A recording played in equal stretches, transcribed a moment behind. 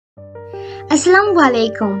Assalamu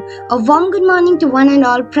alaikum. A warm good morning to one and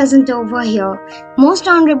all present over here. Most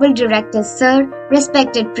Honorable Director Sir,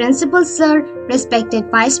 respected Principal Sir, respected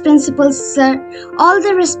Vice Principal Sir, all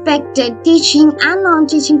the respected teaching and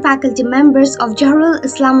non-teaching faculty members of Jahurul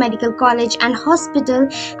Islam Medical College and Hospital,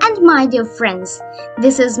 and my dear friends.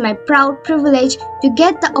 This is my proud privilege to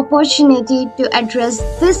get the opportunity to address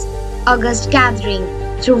this august gathering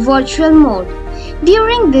through virtual mode.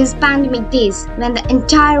 During these pandemic days, when the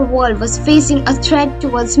entire world was facing a threat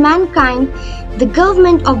towards mankind, the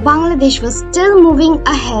government of Bangladesh was still moving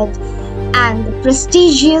ahead, and the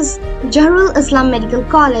prestigious Jahurul Islam Medical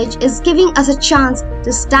College is giving us a chance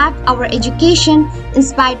to start our education in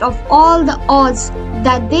spite of all the odds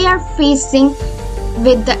that they are facing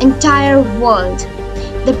with the entire world.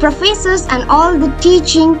 The professors and all the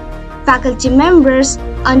teaching faculty members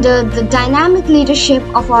under the dynamic leadership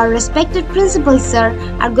of our respected Principal Sir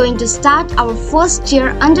are going to start our first year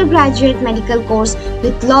undergraduate medical course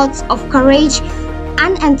with lots of courage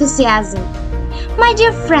and enthusiasm. My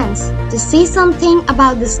dear friends, to say something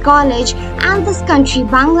about this college and this country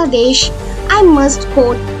Bangladesh, I must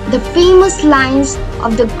quote the famous lines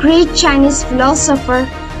of the great Chinese philosopher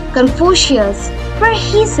Confucius, where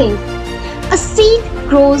he said, "A seed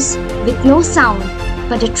grows with no sound,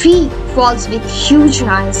 but a tree falls with huge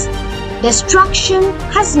noise. Destruction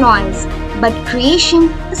has noise, but creation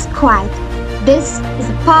is quiet. This is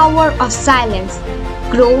the power of silence.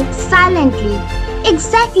 Grow silently."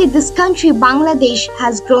 Exactly, this country Bangladesh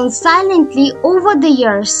has grown silently over the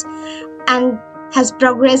years and has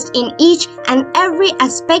progressed in each and every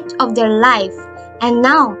aspect of their life. And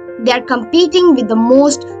now they are competing with the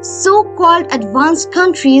most so-called advanced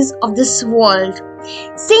countries of this world.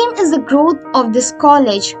 Same is the growth of this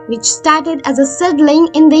college, which started as a seedling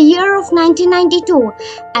in the year of 1992,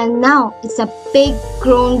 and now it's a big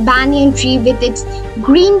grown banyan tree with its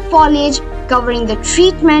green foliage covering the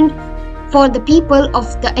treatment for the people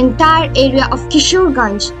of the entire area of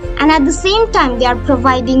Kishorganj, and at the same time they are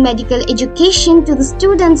providing medical education to the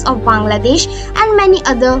students of Bangladesh and many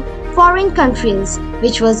other foreign countries,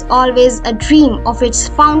 which was always a dream of its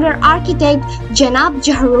founder architect Janab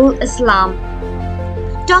Jahurul Islam.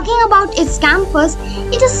 Talking about its campus,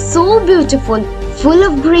 it is so beautiful, full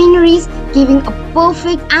of greeneries, giving a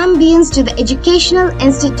perfect ambience to the educational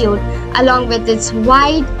institute, along with its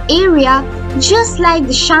wide area, just like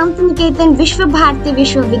the Shantiniketan Vishwabharati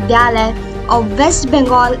Vishwavidyalaya of West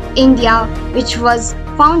Bengal, India, which was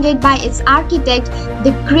founded by its architect,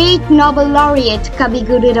 the great Nobel laureate Kavi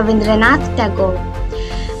Guru Rabindranath Tagore.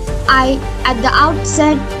 I, at the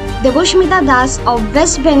outset, Debashmita Das of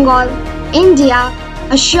West Bengal, India,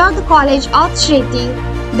 assure the college authority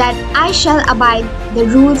that I shall abide the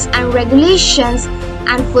rules and regulations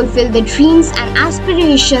and fulfill the dreams and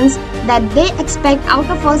aspirations that they expect out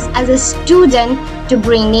of us as a student to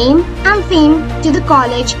bring name and fame to the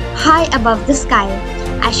college high above the sky.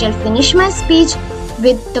 I shall finish my speech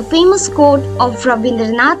with the famous quote of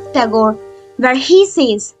Rabindranath Tagore, where he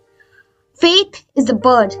says, "Faith is the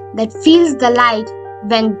bird that feels the light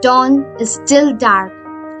when dawn is still dark."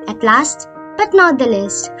 At last, but not the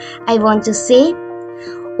least, I want to say,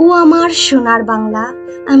 "O amar sonar bangla,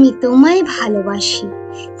 ami tomaয় ভালোবাসি."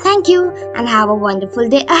 Thank you and have a wonderful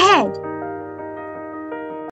day ahead.